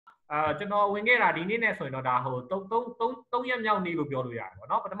ကျွန်တော်ဝင်ခဲ့တာဒီနေ့နဲ့ဆိုရင်တော့ဒါဟို3ရက်မြောက်နေ့လို့ပြောလို့ရတယ်ပေါ့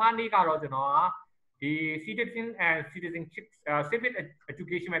နော်ပထမနေ့ကတော့ကျွန်တော်ကဒီ citizen and citizenship civic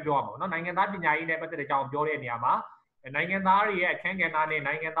education ပဲပြောရမှာပေါ့နော်နိုင်ငံသားပညာရေးနဲ့ပတ်သက်တဲ့အကြောင်းပြောတဲ့နေရာမှာနိုင်ငံသားတွေရဲ့အခမ်းကဏ္ဍနဲ့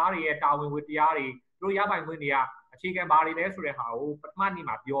နိုင်ငံသားတွေရဲ့တာဝန်ဝတ္တရားတွေတို့ရပိုင်ခွင့်တွေကအခြေခံဘာတွေလဲဆိုတဲ့ဟာကိုပထမနေ့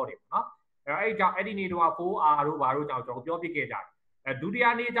မှာပြောတယ်ပေါ့နော်အဲ့ကြောင့်အဲ့ဒီနေ့တော့ 4R တို့ဘာတို့ကြောင့်ကျွန်တော်ပြောပြခဲ့ကြတယ်ဒုတိယ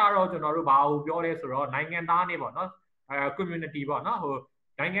နေ့ကျတော့ကျွန်တော်တို့ဘာကိုပြောလဲဆိုတော့နိုင်ငံသားနေ့ပေါ့နော်community ပေါ့နော်ဟို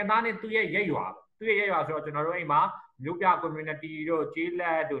နိုင်ငံသားနဲ့သူ့ရဲ့ရက်ရွာဆိုတော့ကျွန်တော်တို့အိမ်မှာမြို့ပြ community တို့ကျေးလ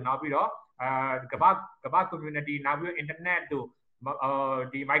က်တို့နောက်ပြီးတော့ကမ္ဘာ community နောက်ပြီးတော့ internet တို့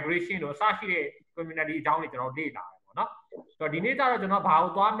ဒီ migration တို့အစရှိတဲ့ community အကြောင်းတွေကျွန်တော်လေ့လာတယ်ပေါ့နော်ဆိုတော့ဒီနေ့ကျတော့ကျွန်တော်ဘာ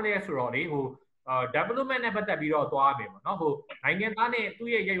ကိုသွားမလဲဆိုတော့လေဟိုdevelopment နဲ့ပတ်သက်ပြီးတော့သွားမယ်ပေါ့နော်ဟိုနိုင်ငံသားနဲ့သူ့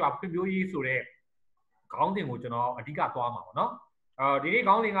ရဲ့ရက်ရွာဖွံ့ဖြိုးရေးဆိုတဲ့ခေါင်းစဉ်ကိုကျွန်တော်အဓိကသွားမှာပေါ့နော်ဒီနေ့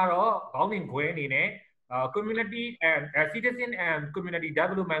ခေါင်းစဉ်ကတော့ခေါင်းစဉ်ခွဲအနေနဲ့community and citizen and community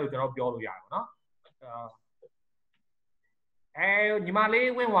development လို့ကျွန်တော်ပြောလို့ရတယ်ပေါ့နော်ညီမ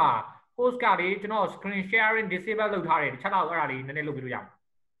လေးဝင်ဟွာ post ကလေကျွန်တော် screen sharing disable လုပ်ထားတယ်တစ်ချက်တော့အဲ့ဒါလေးနည်းနည်းလုပ်ပြလို့ရမှာ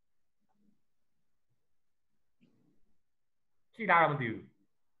ရှိတာတော့မသိဘူး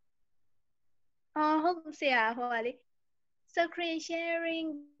ဟုတ်ဆရာဟိုပါလေ screen sharing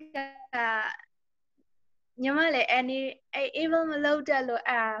ကညီမလည်းable မလုပ်တတ်လို့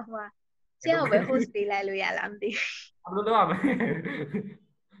ဟိုဆရာပဲ host ပေးလိုက်လို့ရလားမသိဘူးဘယ်လိုလုပ်ရမလဲ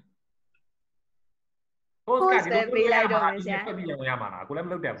host ကဒီလိုပေးလိုက်တော့ဆရာပြပြရမှာလားကိုလည်းမ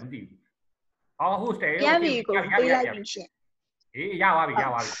လုပ်တတ်ဘူးမသိဘူးhost တယ်ရပြီကိုပေးလိုက်ပြီရှင်အေးရပါပြီခုန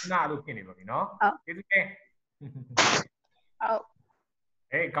အဲ့လိုဖြစ်နေပါပြီနော်ကျေးဇူးတင်ဟု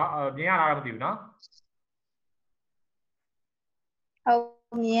တ်မြင်ရတာတော့မသိဘူးနော်ဟု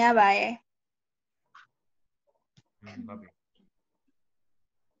တ်မြင်ရပါရဲ့ဟုတ်ပြီ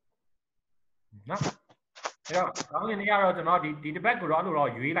နော်အဲ့တော့ကောင်းရင်နေရတော့ကျွန်တော်ဒီတစ်ပတ်ကိုတော့အဲ့လိုတော့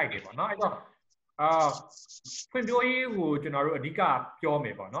ရွေးလိုက်တယ်ပေါ့နော်အဲ့တော့ဖွံ့ဖြိုးရေးကိုကျွန်တော်တို့အဓိကပြောမ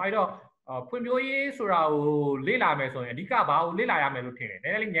ယ်ပေါ့နော်အဲ့တော့ဖွံ့ဖြိုးရေးဆိုတာကိုလေ့လာမယ်ဆိုရင်အဓိကဘာကိုလေ့လာရမယ်လို့ထင်တယ်န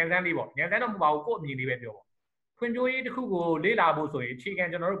ည်းနည်းလေးဉာဏ်စမ်းလေးပေါ့ဉာဏ်စမ်းတော့မပါဘူးကိုယ့်အမြင်လေးပဲပြောပေါ့ဖွံ့ဖြိုးရေးတစ်ခုကိုလေ့လာဖို့ဆိုရင်အခြေခံ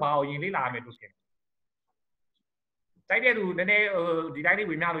ကျွန်တော်တို့ဘာကိုရင်လေ့လာရမယ်လို့ထင်တယ်တိုက်တဲ့သူနည်းနည်းဒီတိုင်းလေး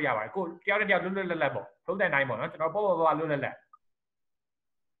ဝေမျှလို့ရပါတယ်ကိုတယောက်တစ်ယောက်လွတ်လွတ်လပ်လပ်ပေါ့ထုံးတဲ့တိုင်းပေါ့နော်ကျွန်တော်ပေါ့လွတ်လပ်လပ်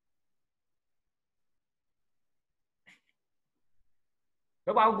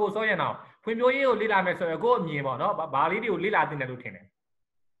တော့ဘာကိုစောရအောင်ဖွံ့ဖြိုးရေးကိုလေ့လာမယ်ဆိုရင်ကိုယ့်အမြင်ပေါ့နော်ဘာလေးတွေကိုလေ့လာသင့်တယ်လို့ထင်တယ်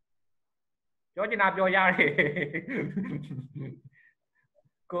ပြောချင်တာပြောရတယ်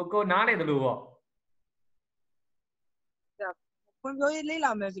ကိုနားနေတယ်လို့ပေါ့ဖွံ့ဖြိုးရေးလေ့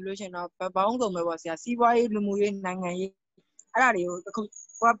လာမယ်ဆိုလို့ရှိရင်တော့ဘောင်းစုံပဲပေါ့ဆရာစီးပွားရေးလူမှုရေးနိုင်ငံရေးအဲ့ဒါတွေကိုအခု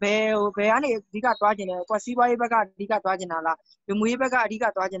ကိုကဘယ်ကနေအဓိကသွားကျင်လဲကိုကစီးပွားရေးဘက်ကအဓိကသွားကျင်တာလားလူမှုရေးဘက်ကအဓိက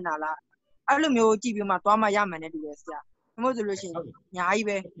သွားကျင်တာလားအဲ့လိုမျိုးကြည့်ပြီးမှသွားမှရမှန်တယ်တူတယ်ဆရာမဟုတ်ဆိုလို့ရှိရင်အများကြီး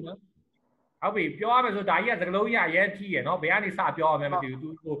ပဲဟုတ်ပြီပြောရမယ်ဆိုဒါကြီးကသကလုံးကြီးအရင်ထိရယ်နော်ဘယ်ကနေစပြောရမလဲမသိ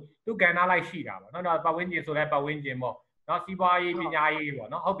ဘူးသူကဏ္ဍလိုက်ရှိတာပေါ့နော်ပတ်ဝန်းကျင်ဆိုလဲပတ်ဝန်းကျင်ပေါ့နော်စီးပွားရေးပညာရေးပေါ့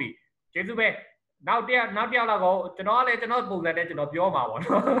နော်ဟုတ်ပြီကျေးဇူးပဲနောက်တစ်ယောက်တော့ကျွန်တော်ကလည်းကျွန်တော်ပုံစံနဲ့ကျွန်တော်ပြောမှာပေါ့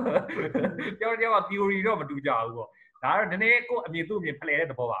နော်ပြောက theory တော့မတူကြဘူးပေါ့ဒါတော့နည်းနည်းကိုအမြင်သူ့အမြင်ဖလှယ်တဲ့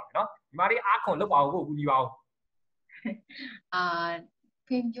သဘောပါပဲနော်ဒီမှာလေးအားခွန်လုပ်ပါအောင်ကိုကူညီပါအောင်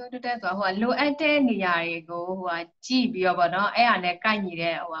ဖွံ့ဖြိုးတိုးတက်ဆိုဟိုလိုအပ်တဲ့နေရာတွေကိုဟိုကြည့်ပြီးတော့ဗောနော်အဲ့ဟာနဲ့ကိုက်ညီ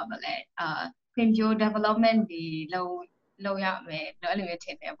တဲ့ဟိုပါမလဲဖွံ့ဖြိုး development ဒီလုပ်ရမယ်အဲ့လိုမျိုးထ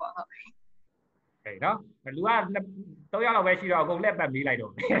င်တယ်ပေါ့ဟုတ်ဟဲ့နော်လူက3ယောက်လောက်ပဲရှိတော့အကုန်လက်ပတ်မေးလိုက်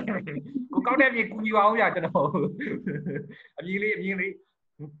တော့ကိုကောက်တဲ့မြေကူညီပါအောင်ပြကျွန်တော်အမြင်လေး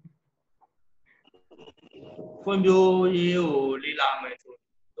ဖွံ့ဖြိုးရေးကိုလေ့လာမယ်ဆို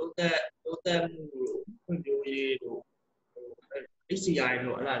တိုးတက်မှုဖွံ့ဖြိုးရေးတို့ESCYDP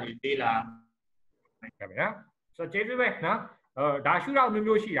တို့အဲ့ဒါလေးလေ့လာနိုင်ကြပါဗျာဆိုကျေးဇူးပဲနော်ဒါရှုထောင့်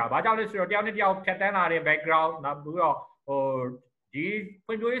မျိုးရှိတာဘာကြောင့်လဲဆိုတော့တယောက်နဲ့တယောက်ဖြတ်တန်းလာတဲ့ background နောက်ပြီးတော့ဒီ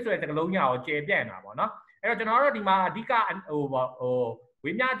ဖွံ့ဖြိုးရေးဆိုတဲ့စကားလုံးညာကိုကျေပြန့်တာပေါ့နော်အဲ့တော့ကျွန်တော်တို့ဒီမှာအဓိက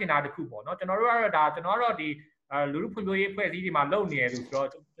ဝေမျှကျင်တာတစ်ခုပေါ့နော်ကျွန်တော်တို့ကတော့ဒီလူလူဖွံ့ဖြိုးရေးဖွဲ့စည်းတွေမှာလုပ်နေရလို့ဆိုတော့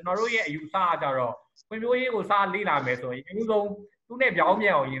ကျွန်တော်တို့ရဲ့အယူဆအကြတော့ဖွံ့ဖြိုးရေးကိုစလေ့လာမယ်ဆိုရင်အမှုဆုံးသူ့နဲ့ပြောင်းပြ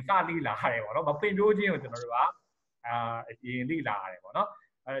န်အောင်ရင်စလေ့လာရတယ်ပေါ့နော်မဖွံ့ဖြိုးခြင်းကိုကျွန်တော်တို့ကအရင်လေ့လာရတယ်ပေါ့နော်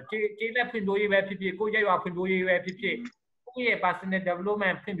ကျေးလက်ဖွံ့ဖြိုးရေးပဲဖြစ်ဖြစ်ကိုယ့်ရဲ့ရွာဖွံ့ဖြိုးရေးပဲဖြစ်ဖြစ်ကိုယ့်ရဲ့ personal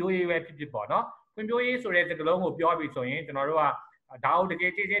development ဖွံ့ဖြိုးရေးပဲဖြစ်ဖြစ်ပေါ့နော်ဖွံ့ဖြိုးရေးဆိုတဲ့စကားလုံးကိုပြောပြီးဆိုရင်ကျွန်တော်တို့ကဒါကိုတက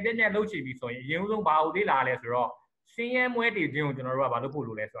ယ်ကျေပြည့်လုပ်ချင်ပြီဆိုရင်အရင်ဆုံးဘာကိုလေ့လာလဲဆိုတော့စင်းရဲမွဲတည်ခြင်းကိုကျွန်တော်တို့ကဘာလို့ဖို့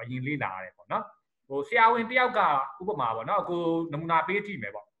လို့လဲဆိုတော့အရင်လေ့လာရတယ်ပေါ့နော်ဟိုဆရာဝန်တယောက်ကဥပမာပေါ့နော်ကိုနမူနာပေးကြည့်မ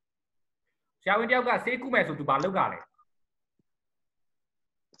ယ်ပေါ့ဆရာဝန်တယောက်ကဆေးကုမယ်ဆိုသူဘာလုပ်ကြလဲ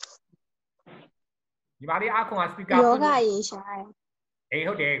ဒီမှာလေးအခုက speaker ယောဂရေးရှာတယ်အေး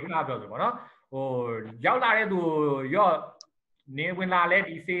ဟုတ်တယ်ခုနကပြောဆိုပေါ့နော်ဟိုရောက်လာတဲ့သူရော နေ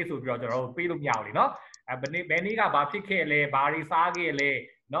ဝင်လာလဲဒီဆေးဆိုပြီးတော့ကျွန်တော်တို့ပေးလို့မရဘူးလေနော်ဘယ်နေ့ကဘာဖြစ်ခဲ့လဲဘာတွေစား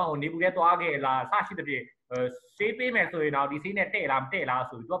ခဲ့လဲနော်ဟိုနေဘူးလဲသွားခဲ့လားစရှိတဲ့ပြည့်ဆေးပေးမယ်ဆိုရင်တော့ဒီဆေးနဲ့တဲ့လားမတဲ့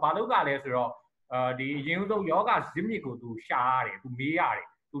လားဆိုပြီးသူကဘာလုပ်ကြလဲဆိုတော့ဒီအရင်ဆုံးယောဂဇစ်မြစ်ကိုသူရှာရတယ်သူမေးရတယ်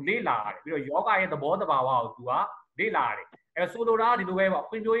သူလေ့လာရတယ်ပြီးတော့ယောဂရဲ့သဘောတဘာဝကိုသူကလေ့လာရတယ်အဲဆိုလိုတာဒီလိုပဲပေါ့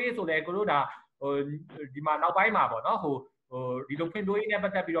ဖွံ့ဖြိုးရေးဆိုလဲကိုတို့ဒါဟိုဒီမှာနောက်ပိုင်းမှာပေါ့နော်ဟိုဒီလိုဖွံ့ဖြိုးရေးနဲ့ပ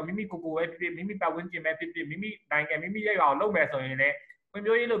တ်သက်ပြီးတော့မိမိကိုယ်ပဲဖြစ်မိမိပတ်ဝန်းကျင်ပဲဖြစ်မိမိနိုင်ငံမိမိရဲ့ရွာကိုလုပ်မယ်ဆိုရင်လည်းဖွံ့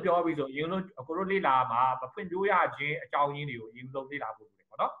ဖြိုးရေးလို့ပြောပြီးဆိုရင်လို့ကိုတို့လေ့လာမှာဖွံ့ဖြိုးရခြင်းအကြောင်းရင်းတွေကိုအရင်ဆုံးလေ့လာဖို့လို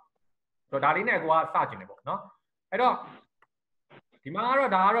တယ်ပေါ့နော်ဆိုတော့ဒါလေးနဲ့ကိုကစကျင်တယ်ပေါ့နော်အဲ့တော့ဒီမှာ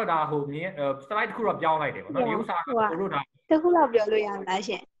ကတော့ဒါဟိုမြင် slide တစ်ခုတော့ပြောင်းလိုက်တယ်ပေါ့နော်ဒီဥစ္စာကိုတို့ဒါတစ်ခုလောက်ပြောလို့ရမ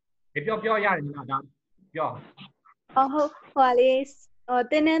လားရှင်ပြောရတယ်ညီမဒါပြောဟုတ်ဟိုလေး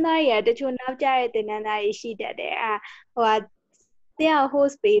တင်းနှန်းသားကြီးကတချို့နောက်ကျတဲ့တင်းနှန်းသားကြီးရှိတတ်တယ်ဟိုတရား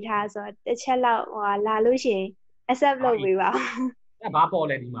host ပေးထားဆိုတော့တစ်ချက်လောက်လာလို့ရှိရင် accept လုပ်ပေးပါအဲ့ဘာပေါ်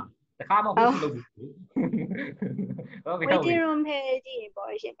လဲဒီမှာတခါမှ host လုပ်ဘူးဟုတ်ကဲ့ waiting room ထဲကြည့်ရင်ပေါ်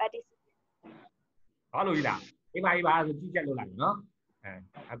ရှင် participant ဘာလို့ကြီးလားအေးပါဆိုကြည့်ချက်လုပ်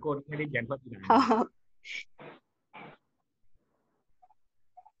လိုက်နော်အကိုဒီလေးပြန်ထွက်ကြည့်လိုက်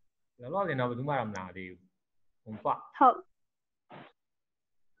ဟုတ်လောလောဆယ်တော့ဘယ်သူမှတော့မလာသေး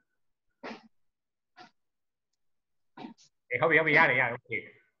ဘူးဟုတ်ဟုတ်ပြီရတယ်โอเค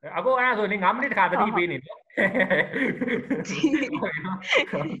အခုအဲ့ဒါဆိုရင်5မိနစ်တခါသတိပေးနေ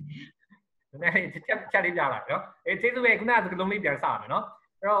တယ်ချက်လေးပြလာနော်ကျေးဇူးပဲခုနကစကလုံးလေးပြန်စမယ်နော်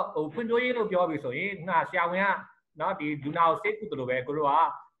အဲ့တော့ဟိုဖွံ့ဖြိုးရေးလို့ပြောပြီဆိုရင်ခုနဆရာဝန်ကနော်ဒီလူနာကိုစိတ်ကူတယ်လို့ပဲကိုတို့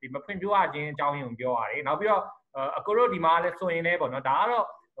ကဒီမဖွံ့ဖြိုးရခြင်းအကြောင်းရင်းကိုပြောရတယ်နောက်ပြီးတော့အကိုတို့ဒီမှာလဲဆိုရင်လည်းပေါ့နော်ဒါ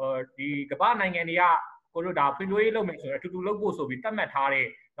ကတော့ဒီကမ္ဘာနိုင်ငံတွေကကိုတို့ဒါဖွံ့ဖြိုးရေးလုပ်မယ်ဆိုရင်အတူတူလုပ်ဖို့ဆိုပြီးသတ်မှတ်ထားတဲ့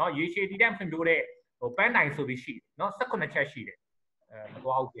နော်ရေရှည်တည်တံ့ဖွံ့ဖြိုးတဲ့ဟိုပန်းနိုင်ဆိုပြီးရှိတယ်နော်18ချက်ရှိတယ်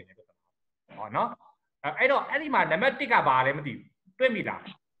မသွားဘူးပြင်တယ်ပြဿနာဟောနော်အဲ့တော့အဲ့ဒီမှာနံပါတ်1ကဘာလဲမသိဘူးတွေ့မိလား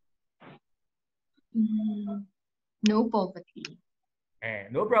no poverty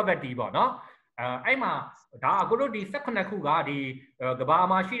no poverty ပေါ့နော်အဲ့မှာဒါအခုတို့ဒီ18ခုကဒီကမ္ဘာ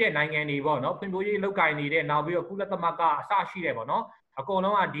မှာရှိတဲ့နိုင်ငံတွေပေါ့နော်ဖွံ့ဖြိုးရေးလုပ်ကိုင်နေတဲ့နောက်ပြီးတော့ကုလသမဂ္ဂအစရှိတယ်ပေါ့နော်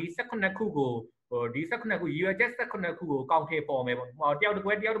အကုန်လုံးကဒီ18ခုကိုဒီ18ခုရွယ်ချက်18ခုကိုကောက်ထည့်ပေါ်မယ်ပေါ့တယောက်တစ်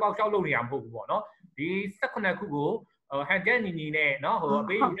ခွဲတယောက်တစ်ပေါက်ရှောက်လုပ်နေရမှာမဟုတ်ဘူးပေါ့နော်ဒီ18ခုကိုဟန်ချက်ညီနဲ့နော်ဟို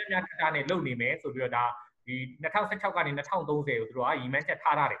အပေးယူညံ့တာနဲ့လုပ်နေမယ်ဆိုပြီးတော့ဒါဒီ2016ကနေ2030ကိုသူတို့ကရည်မှန်းချက်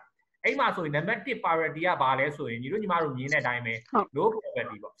ထားတယ်အဲ့မှာဆိုရင်နံပါတ်1 priority ကဘာလဲဆိုရင်ညီတို့ညီမတို့မြင်တဲ့အတိုင်းပဲ no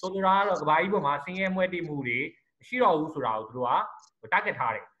poverty ပေါ့ဆိုလိုတာကတော့ကမ္ဘာကြီးပေါ်မှာဆင်းရဲမွဲတေမှုတွေရှိတော့ဘူးဆိုတာကိုသူတို့က target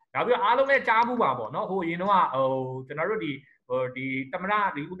ထားတယ်နောက်ပြီးတော့အားလုံးလည်းကြားမှုပါပေါ့နော်ဟိုအရင်တော့ဟိုကျွန်တော်တို့ဒီတမ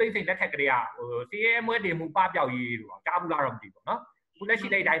ရဒီဦးသိန်းစိန်လက်ထက်ကလေးကဟိုဆင်းရဲမွဲတေမှုပပျောက်ရေးလို့ကြားဘူးလားတော့မသိဘူးနော်ခုလက်ရှိ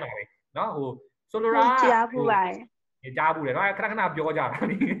တဲ့အတိုင်းပါပဲနော်ဟိုဆိုလိုတာကြားဘူးပါတယ်ကြားဘူးလေနော်ခဏပြောကြတာ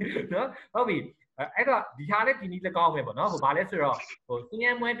နော်ဟုတ်ပြီအဲ့တော့ဒီဟာလည်းဒီနည်းလည်းကောင်းပဲပေါ့နော်ဟိုဘာလဲဆိုတော့ဟိုစ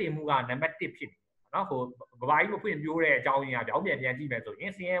င်းရဲမွဲတင်မှုကနံပါတ်1ဖြစ်နေနော်ဟိုကဘာကြီးမဖွင့်ပြိုးတဲ့အကြောင်းရင်းကကြောင်းပြန်ကြည့်မယ်ဆိုရ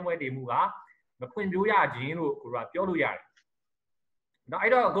င်စင်းရဲမွဲတင်မှုကမဖွင့်ပြိုးရခြင်းလို့ကိုကပြောလို့ရတယ်နော်အဲ့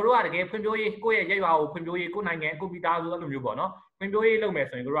တော့ကိုတို့ကတကယ်ဖွင့်ပြိုးရေးကိုယ့်ရဲ့ရက်ရွာကိုဖွင့်ပြိုးရေးကိုယ့်နိုင်ငံကိုယ့်ပြည်သားစုအဲ့လိုမျိုးပေါ့နော်ဖွင့်ပြိုးရေးလုပ်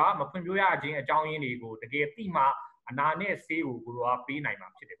မယ်ဆိုရင်ကိုတို့ကမဖွင့်ပြိုးရခြင်းအကြောင်းရင်းတွေကိုတကယ်သိမှအနာနဲ့ဆေးကိုကိုတို့ကပေးနိုင်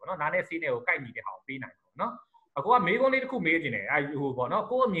မှာဖြစ်တယ်ပေါ့နော်နာနဲ့ဆေးနဲ့ကိုကိုက်ညီတဲ့ဟာကိုပေးနိုင်ပေါ့နော်အခုကမေးခွန်းလေးတစ်ခုမေးခြင်းတယ်အဲ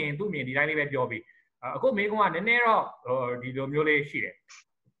ဟိုပေါ့နော်ကိုယ့်အမြင်သူ့အမြင်ဒီတိုင်းလေးပဲပြောပြီးအခုမေးခွန်းကနည်းနည်းတော့ဒီလိုမျိုးလေးရှိတယ်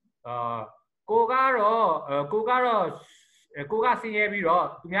ကိုကဆင်းရဲပြီးတော့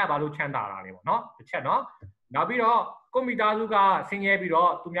သူများဘာလို့ချမ်းသာတာလဲပေါ့နော်တစ်ချက်နော်နောက်ပြီးတော့ကိုမိသားစုကဆင်းရဲပြီးတော့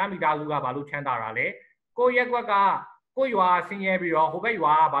သူများမိသားစုကဘာလို့ချမ်းသာတာလဲကိုရက်ကွက်ကကိုရွာဆင်းရဲပြီးတော့ဟိုဘက်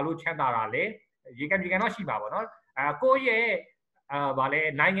ရွာကဘာလို့ချမ်းသာတာလဲရေကန်တော့ရှိပါပေါ့နော်ကို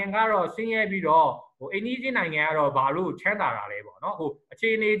ရဲ့ဗာလဲနိုင်ငံကတော့ဆင်းရဲပြီးတော့ဟိုအိန္ဒိယနိုင်ငံကတော့ဘာလို့ချမ်းသာတာလဲပေါ့နော်ဟိုအ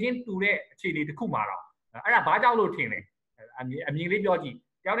ခြေအနေချင်းတူတဲ့အခြေအနေတစ်ခုမှာတော့အဲ့ဒါဘာကြောင့်လို့ထင်လဲအမြင်လေးပြောကြ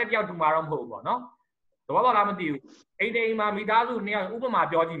ည့်တယောက်နဲ့တယောက်တူမှာတော့မဟုတ်ဘူးပေါ့နော်သဘောပေါက်လားမသိဘူးအိမ်တိမ်မှာမိသားစုနှစ်ယောက်ဥပမာ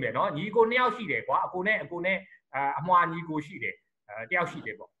ပြောကြည့်မယ်နော်ညီကိုနှစ်ယောက်ရှိတယ်ကွာအကိုနဲ့အမွှာညီကိုရှိတယ်တယောက်ရှိတ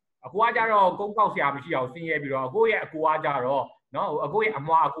ယ်ပေါ့အကိုကကြတော့ကုန်းကောက်ဆရာမရှိအောင်ဆင်းရဲပြီးတော့အကိုရဲ့အကိုကကြတော့နော်အကိုရဲ့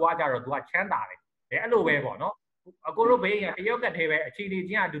အမွှာအကိုကကြတော့သူကချမ်းသာတယ်အဲ့လိုပဲပေါ့နော်အကိုတို့ဘေးကတရုတ်ကတည်းပဲအခြေအနေ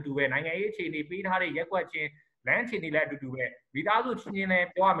ချင်းအတူတူပဲနိုင်ငံရေးအခြေအနေပေးထားတဲ့ရက်ွက်ချင်းလမ်းအခြေအနေလည်းအတူတူပဲမိသားစုချင်းချင်းလည်း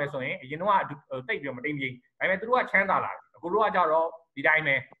ပြောရမယ်ဆိုရင်အရင်တော့တိတ်ပြီးမတိမ်ပြင်းဒါပေမဲ့သူတို့ကချမ်းသာလာတယ်အကိုတို့ကကြတော့ဒီတို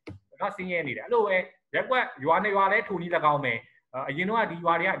င်းပဲနော်ဆင်းရဲနေတယ်အဲ့လိုပဲရက်ွက်ရွာနေရွာလဲထုံကြီး၎င်းပဲအ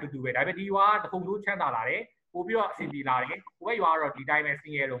ရင်တော့ဒီရွာတွေကအတူတူပဲဒါပေမဲ့ဒီရွာတခုံလို့ချမ်းသာလာတယ်ပို့ပြီးတော့အစီအစီလာတယ်ဟိုဘက်ရွာကတော့ဒီတိုင်းပဲ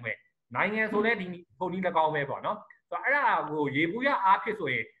ဆင်းရဲလုံးပဲနိုင်ငံဆိုလဲဒီထုံကြီး၎င်းပဲပေါ့နော်ဆိုတော့အဲ့ဒါဟိုရေဘူးရအားဖြစ်ဆို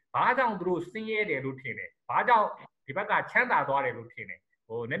ရင်ဘာကြောင့်သူတို့ဆင်းရဲတယ်လို့ထင်တယ်ဘာကြောင့်ဒီဘက်ကချမ်းသာသွားတယ်လို့ထင်တယ်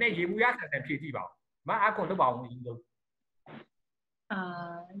ဟိုနည်းနည်းရေဘူးရဆန်ဆန်ဖြည့်ကြည့်ပါဦးမအားကုန်လုပ်ပါဦးဒီလို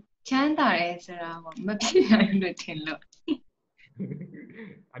ချမ်းသာတယ်ဆိုတာမဖြစ်နိုင်လို့ထင်လို့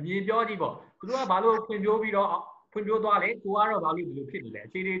အမြင်ပြောကြည့်ပေါ့သူတို့ကဘာလို့ဖွင့်ပြိုးပြီးတော့ဖွင့်ပြိုးသွားလဲကိုကတော့ဘာလို့ဒီလိုဖြစ်နေလဲ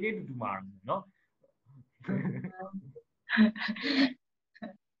အခြေအနေချင်းတူမှာနော်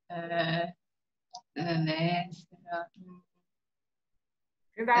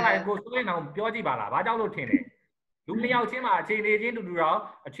စဉ်းစားလိုက်ကိုစိုးရင်အောင်ပြောကြည့်ပါလားဘာကြောင့်လို့ထင်လဲလူနှစ်ယောက်ချင်းမှာအခြေအနေချင်းတူတော့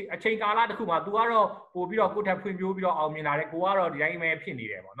အချိန်ကာလတစ်ခုမှာ तू ကတော့ပို့ပြီးတော့ကိုယ်ထပ်ဖွင့်ပြိုးပြီးတော့အောင်မြင်လာတယ်ကိုကတော့ဒီတို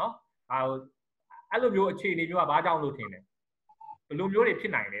င်းပဲဖြစ်နေတယ်ပေါ့နော်အဲ့လိုမျိုးအခြေအနေမျိုးကဘာကြောင့်လို့ထင်လဲဘယ်လိုမျိုးတွေဖြ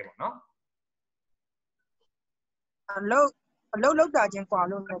စ်နိုင်လဲပေါ့နော်အလုပ်တာချင်းကွာ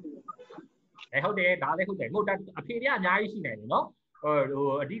လို့ဟုတ်တယ်ဒါလည်းဟုတ်တယ်မဟုတ်အဖေတွေကအများကြီးရှိနေတယ်နော်ဟို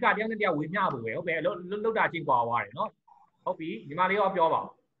အဓိကတယောက်နဲ့တယောက်ဝေမျှဖို့ပဲဟုတ်ပဲလုပ်တာချင်းကွာသွားတယ်နော်ဟုတ်ပြီညီမလေး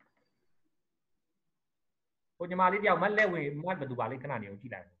ရောပြောပါဟိုညီမလေးတယောက်မက်လက်ဝင်မက်ဘယ်သူပါလဲခဏနေအောင်ကြ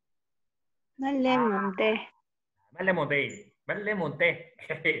ည့်လိုက်မက်လက်မွန်တဲ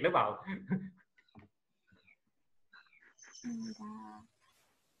လုပ်ပါဦး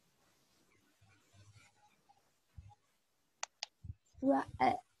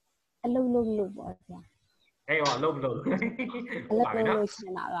အလုပ်ပေါ့ဗျာအေးရော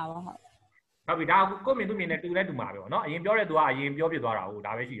အလုပ်ရှင်တာပါဟုတ်ဟုတ်ပြီဒါကိုမြင်သူမြင်နေတူလဲတူမှာပဲပေါ့နော်အရင်ပြောတဲ့သူကအရင်ပြောပြသွားတာဟုတ်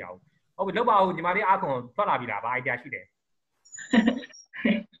ဒါပဲရှိတာဟုတ်ပြီလုပ်ပါဦးညီမလေးအားခွန်ထွက်လာပြီလားဘာ idea ရှိတယ်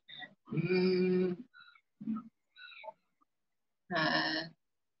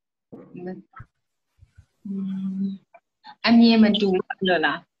အမြင်မတူလို့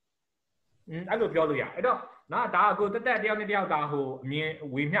လားအဲ့လိုပြောလို့ရအဲ့တော့နော်ဒါကိုတက်တယောက်နဲ့တယောက်ဒါဟိုအမြင်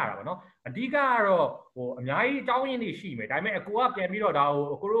ဝေမျှတာပေါ့နော်အဓိကကတော့ဟိုအများကြီးအကြောင်းရင်းတွေရှိမယ်ဒါပေမဲ့အကို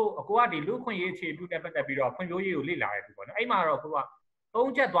ကပြန်ပြီးတော့ဒါဟိုအကိုကဒီလူခွင့်ရေးအခြေပြုနဲ့ပတ်သက်ပြီးတော့ဖွံ့ဖြိုးရေးကိုလေ့လာရပြီပေါ့နော်အဲ့မှာတော့ကိုက၃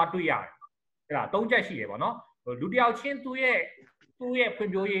ချက်သွားတွေ့ရတယ်အဲ့ဒါ၃ချက်ရှိတယ်ပေါ့နော်ဟိုလူတယောက်ချင်းသူ့ရဲ့ဖွံ့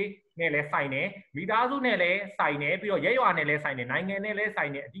ဖြိုးရေးနဲ့လည်းဆိုင်တယ်မိသားစုနဲ့လည်းဆိုင်တယ်ပြီးတော့ရဲရွာနဲ့လည်းဆိုင်တယ်နိုင်ငံနဲ့လည်းဆို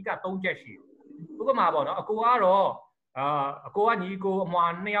င်တယ်အဓိက၃ချက်ရှိတယ်ဥပမာပေါ့နော်အကိုကတော့အကိုကညီကိုအမွာ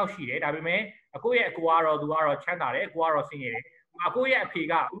2ယောက်ရှိတယ်ဒါပေမဲ့အကိုရဲ့အကိုကတော့သူကတော့ချမ်းသာတယ်အကိုကတော့ဆင်းရဲတယ်အကိုရဲ့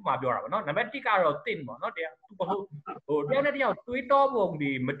အဖေကဥပမာပြောတာပေါ့နော်နံပါတ်1ကတော့တင့်ပေါ့နော်တရားသူဟိုတယောက်နဲ့တယောက်တွေးတော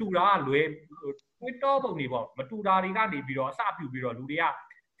ပုံတွေမတူတာလွယ်တွေးတောပုံတွေပေါ့မတူတာတွေကနေပြီးတော့အစပြုပြီးတော့လူတွေက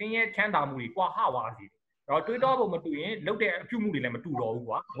ဆင်းရဲချမ်းသာမှုတွေကွာဟဝါစီတော့တွေးတောပုံမတူရင်လုပ်တဲ့အပြုမှုတွေလည်းမတူတော့ဘူး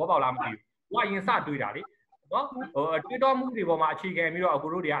ကွာဘောပေါက်လားမသိဘူး။ကိုကရင်စတွေးတာလေနော်တွေးတောမှုတွေပေါ်မှာအခြေခံပြီးတော့အကို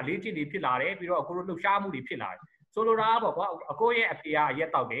တို့တွေကအလေးကျင့်တွေဖြစ်လာတယ်ပြီးတော့အကိုတို့လှုပ်ရှားမှုတွေဖြစ်လာတယ်ဆိုလိုတာပေါ့ကွာအကိုရဲ့အဖေကအ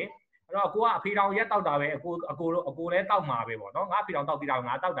ရက်တောက်တယ်အဲ့တော့အကိုကအဖေတော်ရက်တောက်တာပဲအကိုလည်းတောက်မှာပဲပေါ့နော်ငါအဖေတော်တောက်ပြီးတာ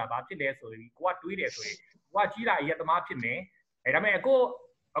ငါတောက်တာဘာဖြစ်လဲဆိုရင်ကိုကတွေးတယ်ဆိုရင်ကိုကကြီးလာရက်သမားဖြစ်မယ်အဲ့ဒါမဲ့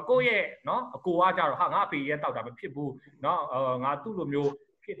အကိုရဲ့နော်အကိုကကြတော့ဟာငါအဖေရက်တောက်တာမဖြစ်ဘူးနော်ငါသူ့လိုမျိုး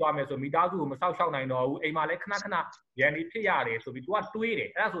ဖြစ်သွားမယ်ဆိုမိသားစုကိုမဆောက်ရှောက်နိုင်တော့ဘူးအိမ်မှာလည်းခဏရန်ဒီဖြစ်ရတယ်ဆိုပြီး तू ကတွေးတယ်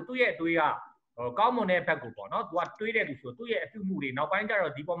အဲ့ဒါဆိုသူ့ရဲ့အတွေးကကောင်းမွန်တဲ့ဘက်ကိုပေါ့နော် तू ကတွေးတယ်သူဆိုသူ့ရဲ့အပြုမှုတွေနောက်ပိုင်းကျတော့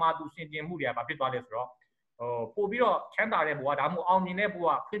ဒီပေါ်မှာ तू ဆင်ကျင်မှုတွေကဘာဖြစ်သွားလဲဆိုတော့ပို့ပြီးတော့ချမ်းသာတဲ့ဘဝဒါမှမဟုတ်အောင်မြင်တဲ့ဘဝ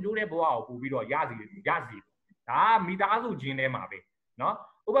ဖွံ့ဖြိုးတဲ့ဘဝကိုပို့ပြီးတော့ရစီဒါမိသားစုချင်းထဲ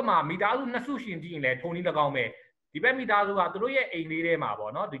မှာပဲနော်ဥပမာမိသားစုနှစ်စုရှင်ကြည့်ရင်လည်းထုံနည်း၎င်းပဲဒီဘက်မိသားစုကသူတို့ရဲ့အိမ်လေးထဲ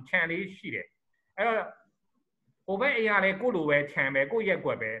မှာပေါ့နော်ဒီခြံလေးရှိတယ်အဲ့တော့ဟိုဘက်အိမ်ကလည်းကိုယ့်လိုပဲခြံပဲကိုယ့်ရ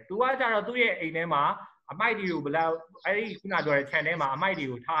က်ွက်ပဲသူကကြတော့သူ့ရဲ့အိမ်ထဲမှာအမိုက်တွေကိုဘလောက်အဲ့ဒီခုနပြောတဲ့ခြံထဲမှာအမိုက်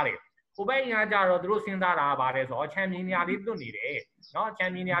တွေကိုထားတယ်ဟိုဘက်အိမ်ကကြတော့သူတို့စဉ်းစားတာကပါတယ်ဆိုတော့ခြံမြင်နေရာလေးလွတ်နေတယ်နော်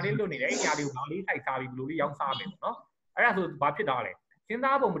ခြံမြင်နေရာလေးလွတ်နေတယ်အဲ့ဒီနေရာလေးကိုဘာလေးထိုက်စားပြီးဘယ်လိုလေးရောင်းစားမယ်ပေါ့နော်အဲ့ဒါဆိုဘာဖြစ်တာလဲစဉ်း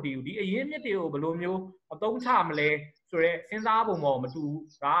စားပုံမတည်ဘူးဒီအရင်းမြစ်တွေကိုဘယ်လိုမျိုးအသုံးချမလဲဆိုတော့စဉ်းစားပုံပေါ်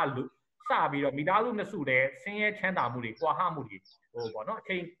မတူဒါကစပြီးတော့မိသားစုနှစ်စုလည်းဆင်းရဲချမ်းသာမှုတွေကွာဟမှုတွေဟိုပေါ့နော်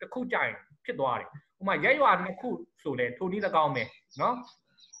အချိန်တစ်ခုကြာရင်ဖြစ်သွားတယ်ဥပမာရက်ရွာနှစ်ခုဆိုလဲထိုနည်း၎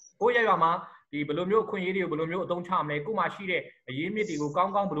င်းပဲနော်ကိုရက်ရွာမှာဒီဘယ်လိုမျိုးအခွင့်အရေးတွေကိုဘယ်လိုမျိုးအသုံးချမလဲကိုမှရှိတဲ့အရေးမြစ်တွေကို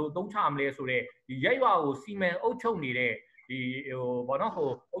ကောင်းကောင်းဘယ်လိုအသုံးချမလဲဆိုတော့ဒီရက်ရွာကိုစီမံအုပ်ချုပ်နေတဲ့ဒီဟိုဘောနော်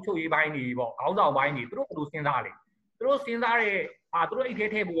ဟိုအုပ်ချုပ်ရေးပိုင်းတွေပေါ့ခေါင်းဆောင်ပိုင်းတွေသူတို့ဘယ်လိုစဉ်းစားလဲသူတို့စဉ်းစား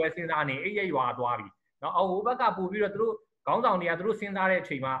တဲ့သူတို့အိတ်ထဲထည့်ဖို့ပဲစဉ်းစားနေအိတ်ရက်ရွာသွားပြီနော်ဟိုဘက်ကပို့ပြီးတော့သူတို့ခေါင်းဆောင်တွေကသူတို့စဉ်းစားတဲ့အ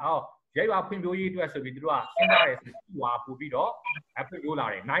ချိန်မှာရက်ရွာဖွံ့ဖြိုးရေးအတွက်ဆိုပြီးသူတို့ကစဉ်းစားတယ်ဆိုပြီးပို့ပြီးတော့ဖွံ့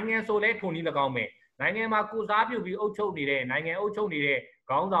ဖြိုးလာတယ်နိုင်ငံဆိုလဲထုံနည်း၎င်းပဲနိုင်ငံမှာကိုစားပြုပြီးအုပ်ချုပ်နေတဲ့နိုင်ငံအုပ်ချုပ်နေ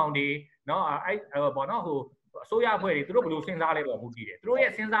တဲ့ခေါင်းဆောင်တွေနော်အဲ့ဘောနော်ဟိုအစိုးရအဖွဲ့တွေသူတို့ဘယ်လိုစဉ်းစားလဲတော့မဟုတ်ကြည့်တယ်သူတို့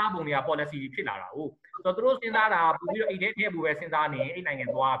ရဲ့စဉ်းစားပုံတွေက policy ဖြစ်လာတာဟုတ်ဆိုတော့သူတို့စဉ်းစားတာပို့ပြီးတော့အိတ်ထဲထည့်ဖို့ပဲစဉ်းစားနေအဲ့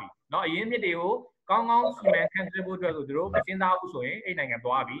နိုင်ငံသွားပြီနော်အရင်းမြစ်တွေကိုကောင်းကောင်းစီမံခန့်ခွဲဖို့အတွက်ဆိုသူတို့မစဉ်းစားဘူးဆိုရင်အဲ့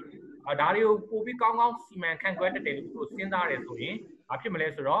နိုင်ငံသွားပြီဒါတွေကိုပို့ပြီးကောင်းကောင်းစီမံခန့်ခွဲတဲ့တယ်လို့သူတို့စဉ်းစားတယ်ဆိုရင်ဘာဖြစ်မလဲ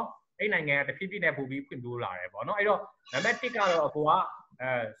ဆိုတော့အဲ့နိုင်ငံကတဖြည်းဖြည်းနဲ့ပို့ပြီးဖွံ့ဖြိုးလာတယ်ပေါ့နော်အဲ့တော့နံပါတ်1ကတော့အကိုက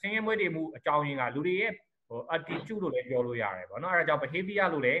ဆင်းရဲမွဲတေမှုအကြောင်းရင်းကလူတွေရဲ့ဟို attitude လို့လည်းပြောလို့ရတယ်ပေါ့နော်အဲ့ဒါကြောင့် behavior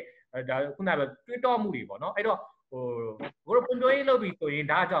လို့လည်းဒါခုနကတွေးတောမှုတွေပေါ့နော်အဲ့တော့ဟိုဘိုးတို့ဖွံ့ဖြိုးရေးလုပ်ပြီးဆို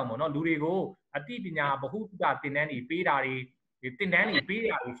ရင်ဒါကြောင့်ပေါ့နော်လူတွေကိုအသိပညာဗဟုသုတသင်တန်းတွေပေးတာတွေသင်တန်းတွေ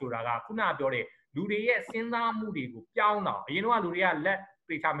ပေးတာတွေဆိုတာကခုနပြောတဲ့ လူတွေရဲ့စဉ်းစားမှုတွေကိုပြောင်းတော့အရင်တော့လူတွေကလက်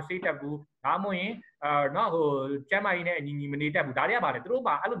ပေချာမစိတ်တက်ဘူးဒါမှမဟုတ်ရင်နော်ဟိုကျမ်းမာရေးနဲ့အညီညီမနေတက်ဘူးဒါတွေကပါလေသူတို့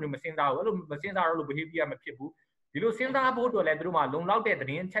ပါအဲ့လိုမျိုးမစဉ်းစားဘူးအဲ့လိုမစဉ်းစားတော့လို့ behavior မဖြစ်ဘူးဒီလိုစဉ်းစားဖို့အတွက်လည်းသူတို့မှလုံလောက်တဲ့သတ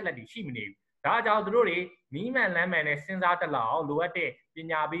င်းချက်လက်တွေရှိမနေဘူးဒါကြောင့်သူတို့တွေနီးမှန်လမ်းမှန်နဲ့စဉ်းစားတက်လာအောင်လိုအပ်တဲ့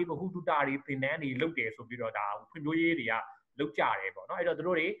ပညာပေးဗဟုသုတတွေသင်တန်းတွေလုပ်တယ်ဆိုပြီးတော့ဒါဖွံ့ဖြိုးရေးတွေကလုပ်ကြတယ်ပေါ့နော်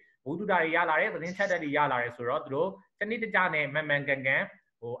အဲ့တော့သူတို့တွေဗဟုသုတတွေရလာတယ်သတင်းချက်လက်တွေရလာတယ်ဆိုတော့သူတို့စနစ်တကျနဲ့မှန်မှန်ကန်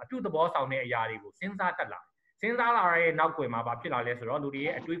ကန်ဟိုအပြုသဘောဆောင်တဲ့အရာတွေကိုစဉ်းစားတက်လာစဉ်းစားလာတဲ့နောက်ွယ်မှာဘာဖြစ်လာလဲဆိုတော့လူတွေ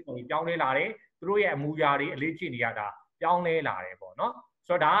ရဲ့အတွေးအခေါ်တွေပြောင်းလဲလာတယ်သူတို့ရဲ့အမူအရာတွေအလေးကျင့်နေရတာပြောင်းလဲလာတယ်ပေါ့နော်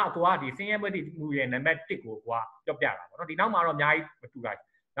ဆိုတော့ဒါကကိုကဒီစင်းရဲမွေးတိမှုရဲ့နံပါတ်1ကိုကိုကပြောပြတာပေါ့နော်ဒီနောက်မှာတော့အများကြီး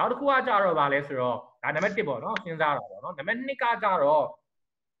မတူတာနောက်တစ်ခုကကြတော့ဗာလဲဆိုတော့ဒါနံပါတ်1ပေါ့နော်စဉ်းစားတာပေါ့နော်နံပါတ်2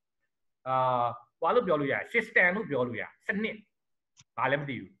ကကြတော့ဘာလို့ပြောလို့ရ system လို့ပြောလို့ရစနစ်ဘာလည်းမ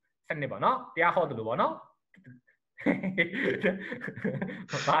သိဘူးစနစ်ပေါ့နော်တရားဟော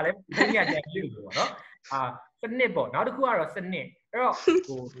တယ်လို့ပေါ့နော်ဘာလဲဒီညတဲ့လူလို့ပေါ့နော်စနစ်ပေါ့နောက်တစ်ခုကတော့စနစ်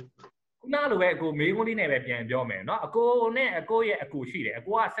အဲ့တော့ဟိုခုနလိုပဲအကိုမေးခွန်းလေးနဲ့ပဲပြန်ပြောမယ်နော်အကိုနဲ့အကိုရဲ့အကိုရှိတယ်အ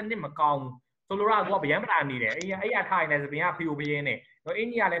ကိုကစနစ်မကောင်းဆိုလိုတာအကိုကဗျမ်းပတာနေတယ်အဲ့ရထားရင်လည်းသပင်ကဖီယိုဖယင်းနဲ့နော်အ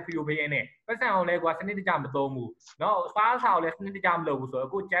င်းကြီးကလည်းဖီယိုဖယင်းနဲ့ပတ်စံအောင်လဲကိုကစနစ်တကျမသုံးဘူးနော်စားစာကိုလည်းစနစ်တကျမလုပ်ဘူးဆိုတော့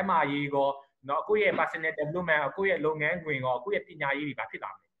အကိုကျမ်းမာရေးကောနော်အကိုရဲ့ personal development အကိုရဲ့လုပ်ငန်းခွင်ကောအကိုရဲ့ပညာရေးတွေဘာဖြစ်လာ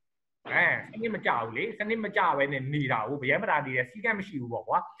မလဲစနစ်မကြဘူးလေစနစ်မကြပဲနဲ့နေတာဟိုဗျမ်းပတာနေတဲ့စီကံမရှိဘူးပေါ့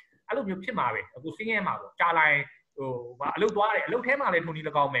ကွာအဲ့လိုမျိုးဖြစ်မှာပဲအခုစင်းရဲမှာပေါ့ကြာလိုက်ဟိုအလုပ်သွားတယ်အလုပ်ထဲမှာလည်းထုံနေလ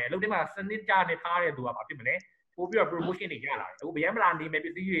ကောင်းမယ်အလုပ်ထဲမှာစနစ်ကြနဲ့ထားတဲ့သူကဘာဖြစ်မလဲပို့ပြီးတော့ promotion တွေရလာတယ်အခုဗျမ်းပတာနေမယ်ပ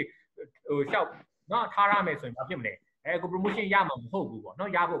စ္စည်းတွေဟိုရှောက်နော်ထားရမယ်ဆိုရင်ဘာဖြစ်မလဲအခု promotion ရမှာမဟုတ်ဘူးပေါ့နော်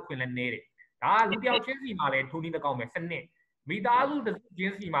ရဖို့ခွင့်လည်းနေတယ်ဒါလူတယောက်ချင်းစီမှာလည်းထုံနေလကောင်းမယ်စနစ်မိ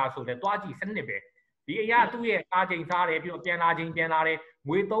သားစုချင်းစီမှာဆိုလည်းတွားကြည့်စနစ်ပဲဒီအရာသူ့ရဲ့အားချိန်စားတယ်ပြီးတော့ပြန်လာချိန်ပြန်လာတယ်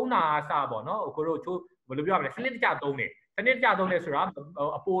ငွေသုံးတာအစပေါ့နော်ကိုတို့ချိုးဘယ်လိုပြောရမလဲစနစ်တကျသုံးတယ်စနစ်တကျသုံးတယ်ဆိုတာ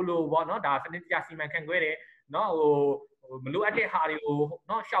အပိုလိုပေါ့နော်ဒါစနစ်တကျစီမံခန့်ခွဲတယ်နော်ဟိုမလိုအပ်တဲ့ဟာတွေ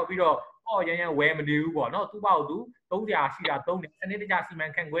ကိုနော်ရှောက်ပြီးတော့ရန်ဝယ်မနေဘူးပေါ့နော်သူ့ဘောက်သူ300ရှိတာသုံးတယ်စနစ်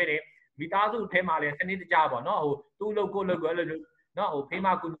တကျစီမံခန့်ခွဲတယ်မိသားစုထဲမှာလည်းစနစ်တကျပေါ့နော်ဟိုသူ့လုပ်ကိုလုပ်ကိုအဲ့လိုနော်ဟိုဖေး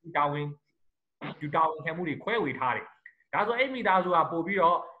မကူတာဝန်ခံမှုတွေခွဲဝေထားတယ်ဒါဆိုအဲ့မိသားစု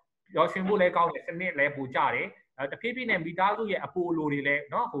ကပို့ပြီးတော့ရောရှင်ဖို့လည်းကောင်းတယ်စနစ်လည်းပို့ကြတယ်တဖြည်းဖြည်းနဲ့မိသားစုရဲ့အပိုလိုတွေလည်း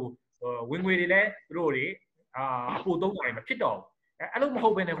နော်ဟိုဝင်ငွေတွေလည်းသူတို့တွေအပိုသုံးတယ်မဖြစ်တော့အဲ့လိုမဟု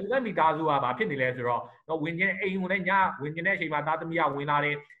တ်ဘဲနဲ့ဟိုဘက်မိသားစုကဘာဖြစ်နေလဲဆိုတော့ဝင်ကျင်အိမ်ဝင်လည်းညဝင်ကျင်တဲ့အချိန်မှာသားသမီးကဝင်လာတ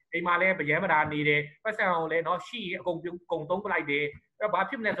ယ်အိမ်မှာလည်းဗျမ်းပတာနေတယ်ပတ်စံအောင်လည်းနော်ရှိအကုန်သုံးပလိုက်တယ်အဲ့တော့ဘာ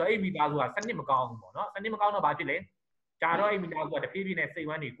ဖြစ်မလဲဆိုတော့အဲ့မိသားစုကစနစ်မကောင်းဘူးပေါ့နော်စနစ်မကောင်းတော့ဘာဖြစ်လဲကြာတော့အဲ့မိသားစုကတဖြည်းဖြည်းနဲ့စိတ်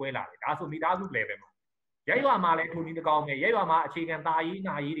ဝမ်းတွေကွဲလာတယ်ဒါဆိုမိသားစု level မှာရဲရွာမှာလည်းထိုနည်းတကောင်းပဲရဲရွာမှာအခြေခံတာရေး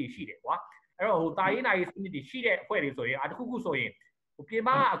နာရေးတွေရှိတယ်ကွာအဲ့တော့ဟိုတာရေးနာရေးစနစ်တွေရှိတဲ့အဖွဲ့တွေဆိုရင်တခုခုဆိုရင်ဟိုပြင်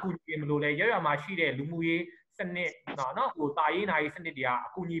ပအကူအညီမလို့လဲရဲရွာမှာရှိတဲ့လူမှုရေးစနစ်နော်ဟိုတာရေးနာရေးစနစ်တွေကအ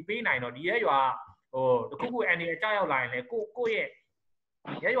ကူအညီပေးနိုင်တော့ဒီရဲရွာဟိုတခုခုအန်ဒီအကြောက်ရောက်လာရင်လေကိုရဲ့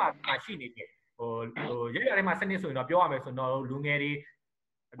ရဲရွာမှာရှိနေတဲ့ဟိုရဲရွာထဲမှာစနစ်ဆိုရင်တော့ပြောရမယ်ဆိုတော့လူ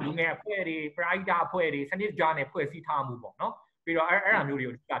ငယ်အဖွဲ့တွေပရိုက်တာအဖွဲ့တွေစနစ်ကြားနဲ့ဖွဲ့စည်းထားမှုပေါ့နော်ပြီးတော့အဲ့ဒါမျိုး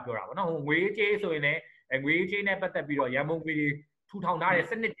တွေကိုအဓိကပြောတာပေါ့နော်ဟိုငွေကြေးဆိုရင်လည်းငွေကြေးနဲ့ပတ်သက်ပြီးတော့ရန်ပုံငွေတွေထူထောင်ထား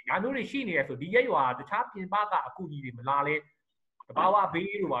တဲ့စနစ်တွေဒါမျိုးတွေရှိနေရဆိုဒီရဲရွာတခြားပြင်ပကအကူအညီတွေမလာလဲတဘာ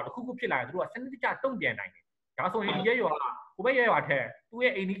ဝဘေးတို့ပါတခုခုဖြစ်လာရင်သူတို့ကစနစ်တကျတုံ့ပြန်နိုင်တယ်ဒါဆိုရင်ဒီရဲရွာကိုပဲရဲရွာထက်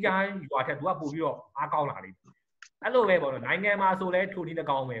သူ့ရဲ့အိမ်နီးချင်းရွာထက်သူကပို့ပြီးတော့အားကောင်းလာလိမ့်မယ်အဲ့လိုပဲပေါ့နော်နိုင်ငံမှာဆိုလဲထိုနည်း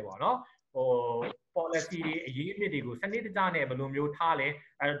တကောင်းပဲပေါ့နော်ဟို policy တွေအရေးအမြစ်တွေကိုစနစ်တကျနဲ့ဘယ်လိုမျိုးထားလဲ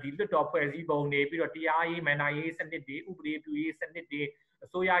အဲဒီလွတ်တော်ဖွဲ့စည်းပုံတွေပြီးတော့တရားရေးမန်နာရေးစနစ်တွေဥပဒေပြုရေးစနစ်တွေအ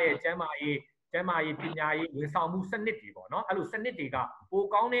စိုးရရဲ့ကျန်းမာရေးပညာရေးဝန်ဆောင်မှုစနစ်တွေပေါ့နော်အဲ့လိုစနစ်တွေက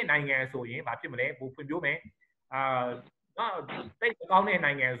ပိုကောင်းတဲ့နိုင်ငံဆိုရင်ဘာဖြစ်မလဲပိုဖွံ့ဖြိုးမယ်နော်တိတ်ကောင်းတဲ့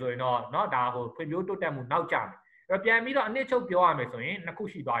နိုင်ငံဆိုရင်တော့နော်ဒါဟိုဖွံ့ဖြိုးတိုးတက်မှုနောက်ကျမယ်အဲ့တော့ပြန်ပြီးတော့အနည်းချုပ်ပြောရမယ်ဆိုရင်နှစ်ခု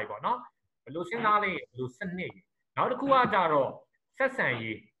ရှိသွားပြီပေါ့နော်ဘယ်လိုစဉ်းစားလဲဘယ်လိုစနစ်နောက်တစ်ခုကကြတော့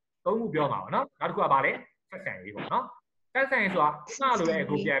ဆက်ဆံရေးသုံးခုပြောမှာပေါ့နော်နောက်တစ်ခုကဘာလဲဆက်ဆံရေးပေါ့နော်ဆက်ဆံရေးဆိုတာခုနလိုပဲအ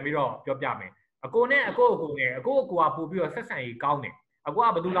ခုပြန်ပြီးတော့ပြောပြမယ်အကိုနဲ့အကိုကပို့ပြီးတော့ဆက်ဆံရေးကောင်းတယ်အကို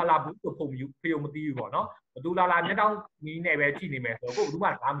ကဘယ်သူလာဘူးလို့ဖုံယူဖေမသိဘူးပေါ့နော်ဘယ်သူလာမျက်တောင်းနီးနဲ့ပဲကြည့်နေမယ်ဆိုတော့ကိုဘယ်သူမှ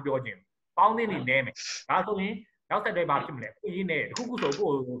ဘာမပြောချင်ဘူးပေါင်းနေနေနေမယ်ဒါဆိုရင်နောက်ဆက်တွဲဘာဖြစ်မလဲကိုရင်းနေတခုခုဆို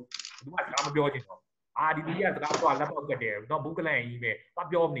ကိုဘယ်သူမှဘာမပြောချင်တော့ဒီလူကြီးကစကားပြောလက်တော့ကတ်တယ်တော့ဘူးကလန်ကြီးပဲသွား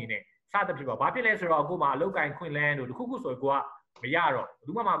ပြောမနေနဲ့စသဖြင့်ပါဘာဖြစ်လဲဆိုတော့အကိုမှအလုတ်ကင်ခွင်လန်းတို့တခုခုဆိုကိုကမရတော့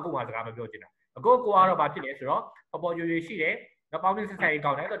ဘယ်သူမှမကိုမှစကားမပြောချင်တာအကိုကတော့ဘာဖြစ်လဲဆိုတော့ပေါ်ရွှေရှိတယ်နောက်ပေါင်းနေဆက်ဆံရေးကော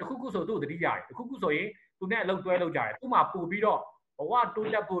င်းတယ်အဲ့တော့တခုခုဆိုသူ့တတိရတယ်တခုခုဆိုရင်သူနဲ့အလုပ်တွဲလုပ်ကြတယ်သူ့မှာပို့ပြီးတော့ဘဝ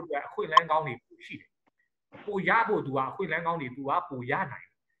တိုးတက်ဖို့အတွက်အခွင့်အလမ်းကောင်းတွေရှိတယ်ပို့ရဖို့သူကအခွင့်အလမ်းကောင်းတွေသူကပို့ရနိုင်တ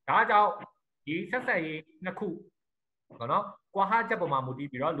ယ်ဒါကြောင့်ဒီဆက်ဆံရေးနှစ်ခုပေါ့နော်ကွာဟာချက်ပေါ်မှာမူတည်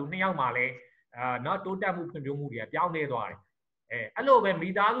ပြီးတော့လူနှစ်ယောက်မှာလည်းနော်တိုးတက်မှုဖွံ့ဖြိုးမှုတွေကပြောင်းလဲသွားတယ် အဲ့လိုပဲ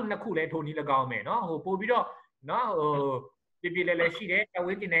မိသားစုနှစ်ခုလဲထိုနည်း၎င်းမယ်နော်ဟိုပို့ပြီးတော့နော်ဟိုပြပြလဲရှိတယ်အဝ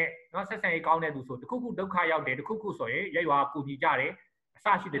င်းတင်နဲ့နော်ဆက်ဆံရေးကောင်းတဲ့သူဆိုတခုခုဒုက္ခရောက်တယ်တခုခုဆိုရင်ရက်ရွာကူညီကြတယ်အ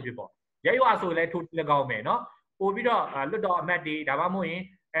စရှိတဲ့ဖြစ်ပေါ့ရက်ရွာဆိုလဲထိုနည်း၎င်းမယ်နော်ပို့ပြီးတော့လွတ်တော်အမတ်တွေဒါမှမဟုတ်ရင်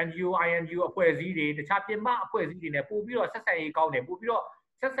NGO INGO အဖွဲ့အစည်းတွေတခြားပြင်ပအဖွဲ့အစည်းတွေနဲ့ပို့ပြီးတော့ဆက်ဆံရေးကောင်းတယ်ပို့ပြီးတော့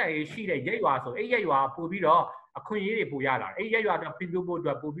ဆက်ဆံရေးရှိတဲ့ရက်ရွာဆိုအဲ့ရက်ရွာပို့ပြီးတော့အခွင့်အရေးတွေပို့ရလာအဲ့ရက်ရွာတော့ပြင်ပြဖို့အတွ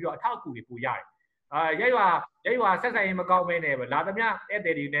က်ပို့ပြီးတော့အထောက်အကူတွေပို့ရတယ်ရက်ရွာဆက်ဆံရေးမကောင်းမဲနဲ့လာသမျှဧည့်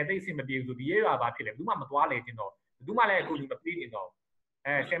သည်တွေနဲ့သိအဆင်မပြေဘူးဆိုဒီရက်ရွာဘာဖြစ်လဲဘူးမှမသွားလေတင်တော့ဘူးမှလည်းအခုဒီမပြေးတင်တော့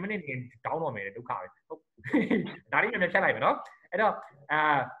10 မိနစ်နေတောင်းတော့မယ်ဒုက္ခပဲဟုတ်ဒါလေးလည်းဖြတ်လိုက်မယ်နော်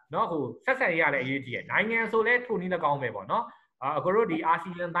အဲ့တော့နော်ဟိုဆက်ဆံရေးရတဲ့အရေးကြီးရဲ့နိုင်ငံဆိုလဲထိုနည်း၎င်းပဲပေါ့နော်အ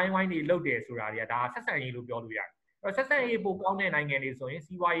ကိုတို့ဒီအာဆီယံတိုင်းဝိုင်းတွေလုပ်တယ်ဆိုတာတွေကဒါဆက်ဆံရေးလို့ပြောလို့ရတယ်အဲ့ဆက်ဆံရေးပိုကောင်းတဲ့နိုင်ငံတွေဆို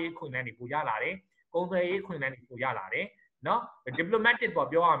ရင်စီးပွားရေးခွင့်လန်းတွေပိုရလာတယ်ကုန်သွယ်ရေးခွင့်လန်းတွေပိုရလာတယ်နော် diplomatic ပေါ့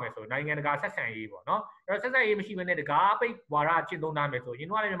ပြောရမယ်ဆိုနိုင်ငံတကာဆက်ဆံရေးပေါ့နော်အဲ့တော့ဆက်ဆံရေးမရှိဘဲနဲ့တကားပိတ်ဝါဒကျင့်သုံးထားမယ်ဆို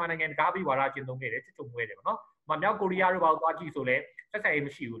ရင်တော့လည်းမြန်မာနိုင်ငံတကားပိတ်ဝါဒကျင့်သုံးခဲ့တယ်ချွတ်ချုံခဲ့တယ်ပေါ့နော်မြောက်ကိုရီးယားတို့ဘာလို့သွားကြည့်ဆိုလဲဆက်ဆံရေး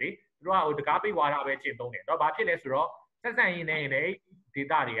မရှိဘူးလေသူတို့ကဟိုတကားပိတ်ဝါဒပဲကျင့်သုံးတယ်တော့ဘာဖြစ်လဲဆိုတော့ဆက်ဆံရေးနဲ့လည်းဒေ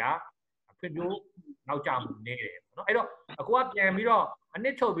တာတွေကဖွံ့ဖြိုးနောက်ကျမှုနေတယ်ပေါ့နော်အဲ့တော့အခုကပြန်ပြီးတော့အ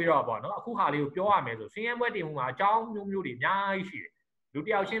နစ်ချုပ်ပြီးတော့ပေါ့နော်အခုဟာလေးကိုပြောရမယ်ဆိုစင်းရဲပွဲတင်မှုမှာအကြောင်းမျိုးတွေအများကြီးရှိတယ်လူတ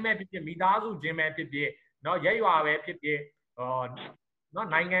ယောက်ချင်းပဲဖြစ်ဖြစ်မိသားစုချင်းပဲဖြစ်ဖြစ်နော်ရက်ရွာပဲဖြစ်ဖြစ်နော်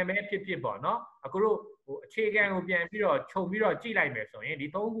နိုင်ငံပဲဖြစ်ဖြစ်ပေါ့နော်အခုတို့ဟိုအခြေခံကိုပြန်ပြီးတော့ခြုံပြီးတော့ကြည့်လိုက်မယ်ဆို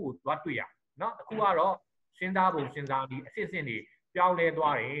ရင်ဒီသုံးခုကိုသွားတွေ့ရနော်အခုကတော့စဉ်းစားပုံစဉ်းစားပြီးအစစ်အစစ်တွေပြောင်းလဲ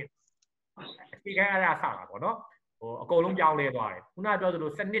သွားတယ်အခြေခံအရာဆတာပေါ့နော်ဟိုအကုန်လုံးပြောင်းလဲသွားတယ်ခုနပြောသလို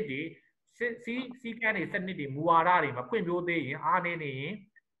စနစ်တွေစီကန်းတွေစနစ်တွေမူဝါဒတွေမဖွင့်ပြိုးသေးရင်အားနေနေရင်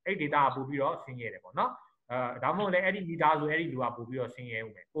အဲ့ဒီဒေတာပို့ပြီးတော့ဆင်းရဲတယ်ပေါ့နော်ဒါမှမဟုတ်လည်းအဲ့ဒီမိသားစုအဲ့ဒီလူကပို့ပြီးတော့ဆ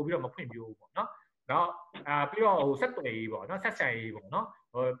င်းရဲဦးမယ်ပို့ပြီးတော့မဖွင့်ပြိုးဘူးပေါ့နော်တော့ပြီးတော့ဟိုဆက်သွယ်ရေးပေါ့နော်ဆက်ဆံ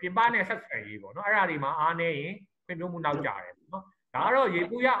ရေးပေါ့နော်ဟိုပြင်ပနဲ့ဆက်ဆံရေးပေါ့နော်အဲ့ဒါတွေမှာအားနေရင်ဖွင့်ပြိုးမှုနောက်ကျတယ်ပေါ့နော်ဒါ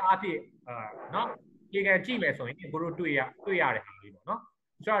ကတော့ရေပူရအားဖြင့်နော်ဒီကကြည့်မယ်ဆိုရင်ကိုတို့တွေ့ရတယ်ဟာ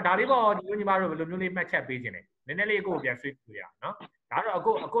လေးပေါ့နော်ဆိုတော့ဒါလေးပေါ့ဒီလိုညီမတို့ဘယ်လိုမျိုးလေးမှတ်ချက်ပေးခြင်းလဲနည်းနည်းလေးကိုပြန်ဆွေးနွေးရ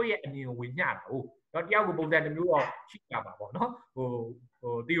အောင်နော်ဒါတော့အကိုရဲ့အမြင်ကိုဝင်ညတာဟုတ်တော့တယောက်ကိုပုံစံတစ်မျိုးတော့ရှိကြပါပေါ့နော်ဟို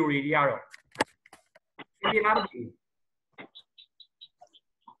theory တွေကတော့ဒီ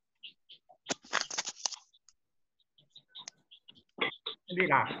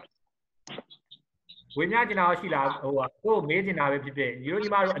မှာတော့ဒီလားဝင်ညကျင်တာရှိလားဟိုကို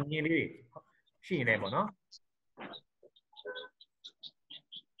မေးကျင်တာပဲဖြစ်ဖြစ်ညီတို့ညီမတို့အမြင်လေးတွေရှိနေ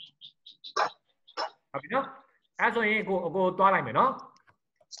တယ်ပေါ့နော်ဟုတ်ပြီနော်အဲ့ဆိုရင်ကိုသွားလိုက်မယ်နော်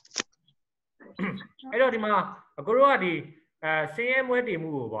အဲ့တော့ဒီမှာအကိုတို့ကဒီစင်းရဲမွဲတည်မှု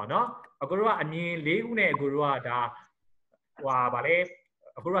ကိုပေါ့နော်အကိုတို့ကအမြင်၄ခုနဲ့အကိုတို့ကဒါ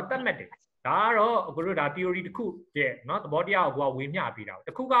ဟိုဗာလေအကိုတို့ကတတ်မှတ်တယ်ဒါကတော့အကိုတို့ဒါ theory တစ်ခုကျဲနော်သဘောတရားကိုကိုကဝေမျှပေးတာတ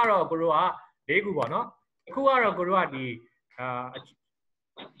စ်ခုကတော့အကိုတို့က၄ခုပေါ့နော်တစ်ခုကတော့အကိုတို့ကဒီ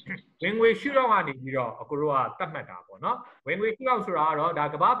ဝင်ငွေရှုထောင့်ကနေပြီးတော့အကိုတို့ကတတ်မှတ်တာပေါ့နော်ဝင်ငွေရှုထောင့်ဆိုတာ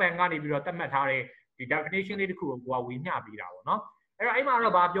ကတော့ဒါကမ္ဘာဘဏ်ကနေပြီးတော့တတ်မှတ်ထားတဲ့ဒီ definition လေးတစ်ခုကိုကိုကဝေမျှပေးတာပေါ့နော်အဲ့တော့အဲ့မှာ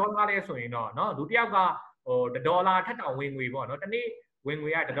တော့ဗာပြောထားလဲဆိုရင်တော့နော်လူတစ်ယောက်ကဟို$ထက်တောင်ဝင်ငွေပေါ့နော်တနေ့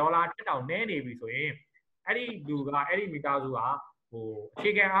ဝင်ငွေက$ထက်တောင်နည်းနေပြီဆိုရင်အဲ့ဒီလူကအဲ့ဒီမိသားစုကဟိုအ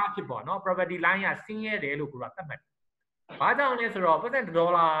ခြေခံအားဖြစ်ပေါ့နော် property line ကဆင်းရဲတယ်လို့ကိုကသတ်မှတ်။ဘာကြောင့်လဲဆိုတော့%$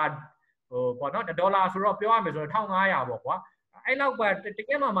ဟိုပေါ့နော်$ဆိုတော့ပြောရမယ်ဆိုတော့1500ပေါ့ကွာ။အဲ့လောက်ပဲတက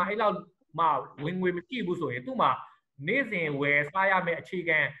ယ်မှအဲ့လောက်မှဝင်ငွေမရှိဘူးဆိုရင်သူ့မှာနေ့စဉ်ဝယ်စားရမယ့်အခြေခံ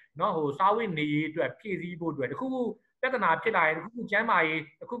နော်ဟိုစားဝတ်နေရေးအတွက်ဖြည့်ဆည်းဖို့အတွက်တခုခုပြဿနာဖြစ်လာရင်တခုခုကျန်းမာ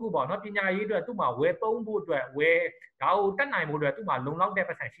ရေးတခုခုပေါ့နော်ပညာရေးအတွက်သူ့မှာဝယ်သုံးဖို့အတွက်ဝယ်ဒါကိုတက်နိုင်ဖို့အတွက်သူ့မှာလုံလောက်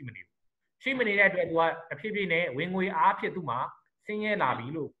တဲ့ပတ်စံရှိမနေဘူးရှိမနေတဲ့အတွက်သူကတဖြည်းဖြည်းနဲ့ဝင်ငွေအားဖြင့်သူ့မှာဆင်းရဲလာ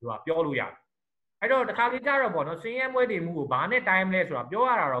ပြီလို့သူကပြောလို့ရတယ်အဲ့တော့တခါလေးကြတော့ပေါ့နော်ဆင်းရဲမွဲတည်မှုကိုဘာနဲ့တိုင်းမလဲဆိုတော့ပြော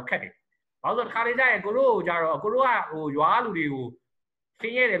ရတာတော့ခက်တယ်ဘာလို့ဆိုတခါလေးကြရင်ကိုတို့ကြတော့ကိုတို့ကဟိုရွာလူတွေကို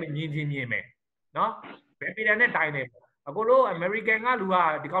ဆင်းရဲတယ်လို့မြင်ချင်းမြင်မယ်နော်ဘယ်ပြည်တယ်နဲ့တိုင်းတယ်အကိုတို့ American ကလူက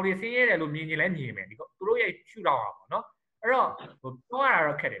ဒီကောင်လေးဆင်းရဲတယ်လို့မြင်ရင်လည်းမြင်မယ်ဒီသူတို့ရဲ့ရှုထောင့်အောင်ပေါ့နော်အဲ့တော့ဟိုပြော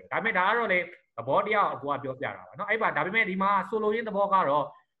ရတာတော့ခက်တယ်ဒါပေမဲ့ဒါကတော့လေသဘောတရားအကိုကပြောပြတာပါနော်အဲ့ပါဒါပေမဲ့ဒီမှာဆိုလိုရင်းသဘောကတော့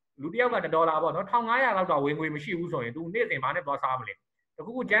လူတစ်ယောက်က$ပေါ့နော်1500လောက်တော့ဝင်ငွေမရှိဘူးဆိုရင် तू နေ့စဉ်ဘာနဲ့သွားစားမလဲတ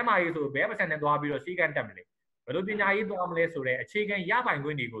ခုခုကျန်းမာရေးဆိုဘယ်% နဲ့သွားပြီးတော့စီးကန်းတက်မလဲဘယ်လိုပညာရေးသွားမလဲဆိုတဲ့အခြေခံရ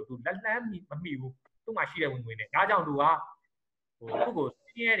ပိုင်ခွင့်တွေကို तू လက်လန်းမမိဘူးသူ့မှာရှိတဲ့ဝင်ငွေနဲ့ဒါကြောင့် तू ကဟိုသူ့ကို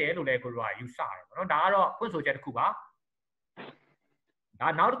ဆင်းရဲတယ်လို့လည်းကိုတို့ကယူဆတယ်ပေါ့နော်ဒါကတော့ဖွင့်ဆိုချက်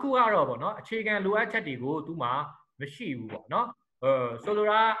တစ်ခုပါဒါနောက်တစ်ခုကတော့ပေါ့နော်အခြေခံလိုအပ်ချက်တွေကိုသူ့မှာမရှိဘူးပေါ့နော်ဆို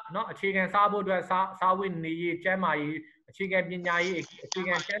လိုတာနော်အခြေခံစားဖို့အတွက်စားဝတ်နေရေးကျန်းမာရေးအခြေခံပညာရေးအခြေ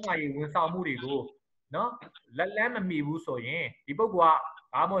ခံကျန်းမာရေးဝန်ဆောင်မှုတွေကိုနော်လက်လန်းမမီဘူးဆိုရင်ဒီပုဂ္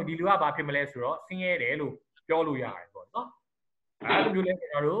ဂိုလ်ကဘာမှဒီလူကဘာဖြစ်မလဲဆိုတော့ဆင်းရဲတယ်လို့ပြောလို့ရတယ်ပေါ့နော်အဲ့လိုမျိုးလဲကျွန်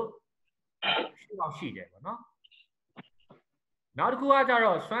တော်တို့ရှိတော့ရှိတယ်ပေါ့နော် နောက်တစ်ခု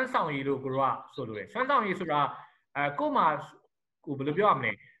ကကြတော့စွမ်းဆောင်ရည်လို့ကိုကဆိုလို့ရစွမ်းဆောင်ရည်ဆိုတာကို့မှာကိုဘယ်လိုပြောရမ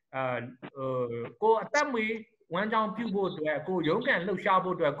လဲကိုအသက်မွေးဝမ်းကြောင်းပြုဖို့အတွက်ကိုရုန်းကန်လှုပ်ရှား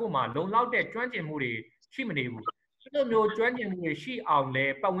ဖို့အတွက်ကို့မှာလုံလောက်တဲ့ကျွမ်းကျင်မှုတွေရှိမနေဘူးအဲ့လိုမျိုးကျွမ်းကျင်မှုတွေရှိ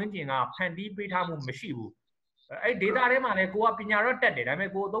အောင်လဲပတ်ဝန်းကျင်ကဖန်တီးပေးထားမှုမရှိဘူးအဲ့ data ထဲမှာလဲကိုကပညာတော့တက်တယ်ဒါပေ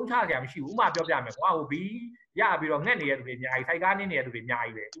မဲ့ကိုအသုံးချစရာမရှိဘူးဥပမာပြောပြမယ်ကွာဟိုဘီရပြီးတော့ငှက်နေတဲ့သူတွေအများကြီးစိုက်ကားနေတဲ့သူတွေ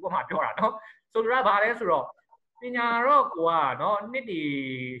အများကြီးပဲဥပမာပြောတာနော်ဆိုတော့ဘာလဲဆိုတော့ပညာတော့ကိုကနော်နှစ်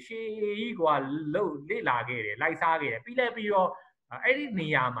တည်ရှေးကြီးကိုကလှုပ်လေ့လာခဲ့တယ်လိုက်စားခဲ့တယ်ပြီးတော့အဲ့ဒီနေ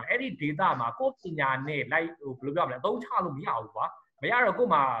ရာမှာအဲ့ဒီ data မှာကိုပညာနဲ့လိုက်ဟိုဘယ်လိုပြောမလဲအသုံးချလို့မရဘူးကွာမရတော့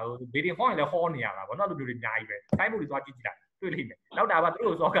ကိုမှဗီဒီယိုဟောရင်လည်းဟောနေရတာဗောနော်လူတွေအများကြီးပဲဆိုင်းဘုတ်တွေသွားကြည့်ကြည့်လိုက်တွေ့လိမ့်မယ်နောက်တာ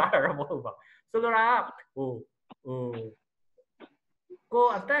ကသူတို့စောကားရတော့မဟုတ်ပါဆိုတော့ဟိုကို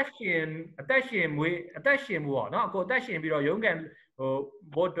အသက်ရှင်မွေးအသက်ရှင်မှုပေါ့နော်ကိုအသက်ရှင်ပြီးတော့ရုန်းကန်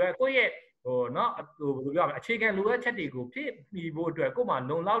ဟိုဘို့အတွက်ကိုရဲ့ဟိုနော်ဟိုဘယ်လိုပြောမလဲအခြေခံလိုအပ်ချက်တွေကိုဖြည့်မီဖို့အတွက်ကိုမှ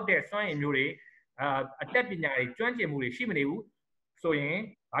လုံလောက်တဲ့စွမ်းရည်မျိုးတွေအတက်ပညာတွေကျွမ်းကျင်မှုတွေရှိမနေဘူးဆိုရင်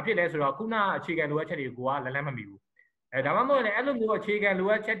ဘာဖြစ်လဲဆိုတော့ခုနအခြေခံလိုအပ်ချက်တွေကိုကလမ်းမမီဘူးဒါမှမဟုတ်လည်းအဲ့လိုမျိုးအခြေခံလို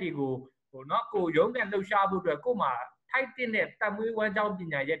အပ်ချက်တွေကိုဟိုနော်ကိုရုံးကန်လှုပ်ရှားဖို့အတွက်ကိုမှထိုက်တဲ့တက်မွေးဝမ်းကြောင်းပ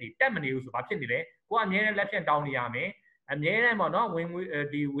ညာရက်တွေတက်မနေဘူးဆိုဘာဖြစ်နေလဲကိုကအမြဲတမ်းလက်ဖြတ်တောင်းနေရမယ်အမြဲတမ်းပေါ့နော်ဝင်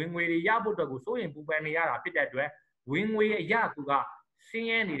ငွေတွေရဖို့အတွက်ကိုစိုးရင်ပူပန်နေရတာဖြစ်တဲ့အတွက်ဝင်ငွေအရသူကဆ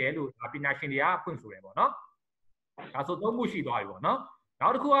င်းရဲနေတယ်လို့ပညာရှင်တွေကဖွင့်ဆိုတယ်ပေါ့နော်ဒါဆိုသုံးခုရှိသွားပြီပေါ့နော်နော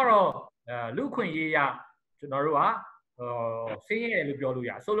က်တစ်ခုကတော့လူခွင့်ရေးရကျွန်တော်တို့ကဆင်းရဲတယ်လို့ပြောလို့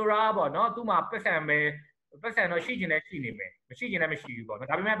ရဆိုလိုတာပေါ့နော်သူ့မှာပတ်စံတော့ရှိကျင်လည်းရှိနေမယ်မရှိကျင်လည်းမရှိဘူးပေါ့နော်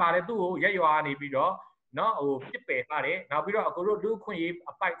ဒါပေမဲ့ဗာလဲသူ့ကိုရက်ရွာနေပြီးတော့နော်ဟိုပြစ်ပယ်ထားတယ်နောက်ပြီးတော့အကိုတို့လူခွင့်ရေး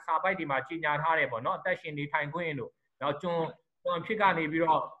အပိုက်စာပိုက်တွေမှာကြီးညာထားတယ်ပေါ့နော်အသက်ရှင်နေထိုင်ခွင့်တို့နောက်ကျွန်းဖြစ်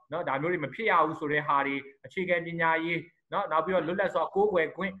ကနေပြီးတော့နော်ဒါမျိုးတွေမဖြစ်ရဘူးဆိုတဲ့ဟာတွေအခြေခံပညာရေးနော်နောက်ပြီးတော့လွတ်လပ်စွာကိုးကွယ်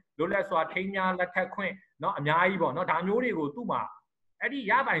ခွင့်လွတ်လပ်စွာထိန်းများလက်ထပ်ခွင့်နော်အများကြီးပေါ့နော်ဒါမျိုးတွေကိုသူ့မှာအဲ့ဒီ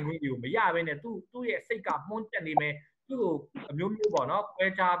ရပိုင်ခွင့်တွေကိုမရဘဲနဲ့သူ့ရဲ့စိတ်ကမှုန်းတက်နေမယ်သူ့ကိုအမျိုးမျိုးပေါ့နော်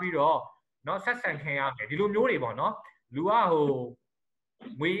ခွဲခြားပြီးတော့နော်ဆက်ဆံခံရမယ်ဒီလိုမျိုးတွေပေါ့နော်လူက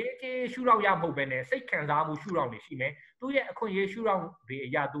ဟိုငွေရေးရှုထောင့်ရမဟုတ်ဘဲနဲ့စိတ်ခံစားမှုရှုထောင့်တွေရှိမယ်သူ့ရဲ့အခွင့်အရေးရှုထောင့်တွေအ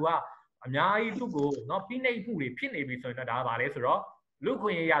ရာသူကအများကြီးသူ့ကိုနော်ဖိနှိပ်မှုတွေဖြစ်နေပြီဆိုရင်ဒါကဘာလဲဆိုတော့လူခွ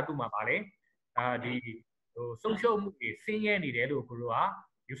င့်ရေးရသူ့မှာပါလေဒီဟိုဆုံးရှုံးမှုတွေဆင်းရဲနေတယ်လို့ကိုတို့က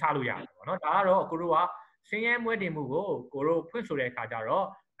ယူဆလို့ရတယ်ပေါ့နော်ဒါကတော့ကိုတို့ကဆင်းရဲမွဲတင်မှုကိုကိုတို့ဖွင့်ဆိုတဲ့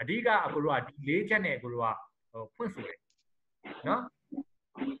အခါကျတော့အဓိကအကိုတို့ကဒီ၄ချက်နဲ့ကိုတို့ကဖွင့်ဆို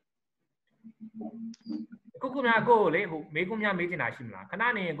တယ်နော်ခုများကိုလေဟိုမေးခွန်းများမေးချင်တာရှိမလားခ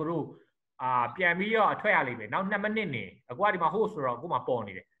ဏနေရင်ကိုတို့ပြန်ပြီးတော့အထွက်ရလိမ့်မယ်နောက်2မိနစ်နေအကွာဒီမှာ host ဆိုတော့ကိုမှပေါ်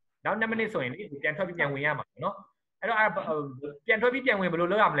နေတယ်နောက်2မိနစ်ဆိုရင်လေပြန်ထွက်ပြီးပြန်ဝင်ရမှာနော်အဲ့တော့ပြန်ထွက်ပြီးပြန်ဝင်ဘယ်လို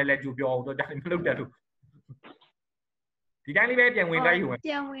လုပ်ရမလဲလဲကြိုပြောအောင်တော့ဒါလည်းမလုပ်တတ်လို့ဒီတိုင်းလေးပဲပြန်ဝင်လိုက်ယူ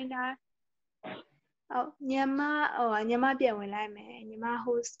ဝင်ပြန်ဝင်တာဟုတ်ညီမပြန်ဝင်လိုက်မယ်ညီမ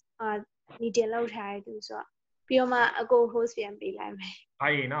host meeting လောက်ထားတယ်သူဆိုတော့ပြီးတော့မှအကို host ပြန်ပေးလိုက်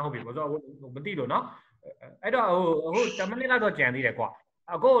မယ်ဟာရေနော်ဟုတ်ပြီဘာလို့မသိလို့နော်အဲ့တော့ဟို10မိနစ်လောက်တော့ကြံသေးတယ်ကွာ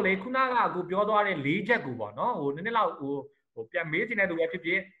အကိုလေခုနကအကိုပြောသွားတဲ့၄ချက်ကိုပေါ့နော်ဟိုနည်းနည်းလောက်ဟိုပြန်မေးချင်တဲ့သူပဲဖြစ်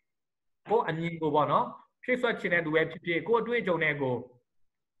ဖြစ်ကိုအမြင်ကိုပေါ့နော်ဖြည့်ဆွတ်ချင်တဲ့သူပဲဖြစ်ဖြစ်ကိုအတွေ့အကြုံနဲ့ကို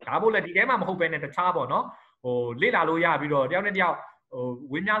ဒါဖို့လေဒီထဲမှာမဟုတ်ဘဲနဲ့တခြားပေါ့နော်ဟိုလေ့လာလို့ရပြီးတော့တယောက်နဲ့တယောက်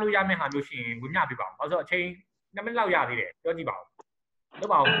ဟိုဝင်းများလို့ရမယ့်ဟာလို့ရှိရင်ဝင်းများပြပါအောင်ဘာလို့ဆိုအချိန်2မိနစ်လောက်ရသေးတယ်ပြောကြည့်ပါဦးလု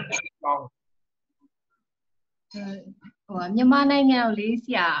ပ်ပါဦးကောင်းဟိုမြန်မာနိုင်ငံကိုလေး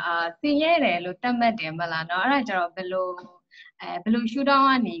ဆရာဆင်းရဲတယ်လို့သတ်မှတ်တယ်မလားเนาะအဲ့ဒါကြတော့ဘယ်လိုရှုထောင့်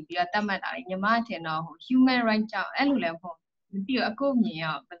ကနေပြီးတော့သတ်မှတ်တာလဲမြန်မာအထင်တော့ဟို human right ကြောင့်အဲ့လိုလည်းပေါ့မသိဘူးအခုမြင်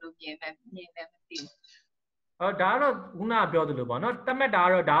ရဘယ်လိုမြင်လဲမသိဘူးဒါကတော့ခုနပြောသလိုပေါ့နော်တတ်မှတ်တာ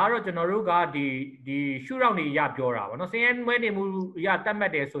ကတော့ဒါကတော့ကျွန်တော်တို့ကဒီရှုထောင့်တွေအရပြောတာပေါ့နော်စင်းရဲမွဲနေမှုအရ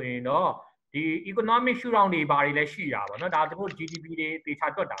တတ်မှတ်တယ်ဆိုရင်တော့ဒီ economic ရှုထောင့်တွေဘာတွေလဲရှိတာပေါ့နော်ဒါတို့ GDP တွေတေချာ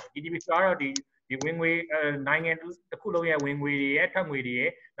တွက်တာပေါ့ GDP ဆိုတော့ဒီဝင်ငွေနိုင်ငံတစ်ခုလုံးရဲ့ဝင်ငွေတွေရဲ့ထွက်ငွေတွေ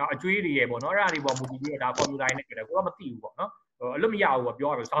ရဲ့နောက်အကျွေးတွေရဲ့ပေါ့နော်အဲ့ဒါတွေပေါ်မူတည်ပြီးတော့ဒါ formula နဲ့ကြတယ်ကိုတော့မသိဘူးပေါ့နော်အလွတ်မရ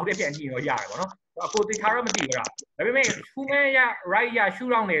ဘူးပေါ့ပြောရမယ်စောင်းတဲ့ပြန်ကြည့်တော့ရတယ်ပေါ့နော်အခုတေချာတော့မသိဘူးလားဒါပေမဲ့ human ရ right ရရှု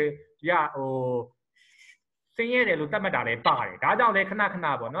ထောင့်တွေရဟိုဆင်းရဲတယ်လို့သတ်မှတ်တာလည်းပါတယ်ဒါကြောင့်လည်းခ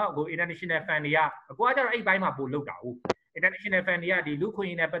ဏပေါ့နော်အခု international fund တွေကအကွာကျတော့အဲ့ဘိုင်းမှာပို့လောက်တာဟုတ် international fund တွေကဒီလူခွ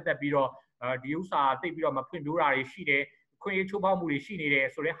င့်ရေးနဲ့ပတ်သက်ပြီးတော့ဒီဥစ္စာသိပြီးတော့မဖွင့်ပြတာတွေရှိတယ်ခွင့်ရေးချိုးဖောက်မှုတွေရှိနေ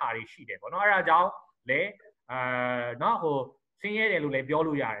တယ်ဆိုတဲ့ဟာတွေရှိတယ်ပေါ့နော်အဲ့ဒါကြောင့်လေနော်ဟိုဆင်းရဲတယ်လို့လည်းပြော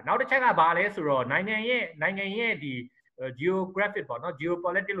လို့ရတယ်နောက်တစ်ချက်ကဘာလဲဆိုတော့နိုင်ငံရဲ့ဒီ geographic ပေါ့နော်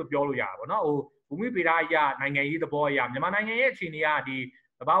geopolitics လို့ပြောလို့ရတာပေါ့နော်ဟိုဘူမိဗေဒအရနိုင်ငံရေးသဘောအရမြန်မာနိုင်ငံရဲ့အခြေအနေ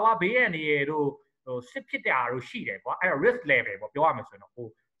ကဒီသဘာဝဘေးအန္တရာယ်တို့ဟိုစစ်ဖြစ်တာတို့ရှိတယ်ကွာအဲ့တော့ risk level ပေါ့ပြောရမှာဆိုရင်တော့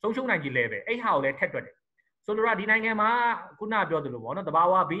ဟိုဆုံးရှုံးနိုင်ကြီး level အဲ့ဟာကိုလည်းထက်တွက်တယ်ဆိုလိုတာဒီနိုင်ငံမှာခုနပြောသလိုပေါ့နော်တဘာ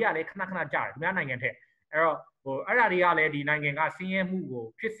ဝဘေးကလည်းခဏကြတယ်သူများနိုင်ငံထက် အဲ့တော့အဲ့ဒါတွေကလည်းဒီနိုင်ငံကဆင်းရဲမှုကို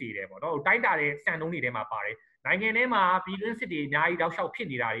ဖြစ်စေတယ်ပေါ့နော်တိုင်းတာတဲ့စံနှုန်းတွေထဲမှာပါတယ်နိုင်ငံထဲမှာပြည်တွင်းစစ်တွေအများကြီးတောက်လျှောက်ဖြစ်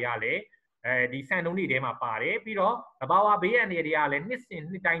နေတာတွေကလည်းဒီစံနှုန်းတွေထဲမှာပါတယ်ပြီးတော့သဘာဝဘေးအန္တရာယ်တွေကလည်းနှစ်စဉ်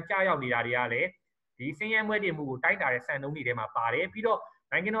နှစ်တိုင်းကြာရောက်နေတာတွေကလည်းဒီဆင်းရဲမွဲတေမှုကိုတိုင်းတာတဲ့စံနှုန်းတွေထဲမှာပါတယ်ပြီးတော့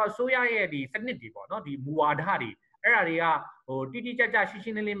နိုင်ငံတော်အစိုးရရဲ့ဒီစနစ်တွေပေါ့နော်ဒီမူဝါဒတွေအဲ့ဒါတွေကတိတိကျကျရှင်းရှ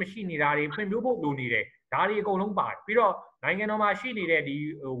င်းလင်းလင်းမရှိနေတာတွေဖွံ့ဖြိုးဖို့လိုနေတယ်ဒါတွေအကုန်လုံးပါတယ်ပြီးတော့နိုင်ငံတော်မှာရှိနေတဲ့ဒီ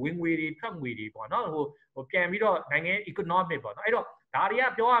ဝင်ငွေတွေထွက်ငွေတွေပေါ့နော်ပြန်ပြီးတော့နိုင်ငံ economic ပေါ့နော်အဲ့တော့ဒါတွေက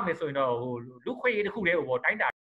ပြောရမယ်ဆိုရင်တော့လူခွေရေးတစ်ခုတည်းကိုပေါ့တိုင်းတာ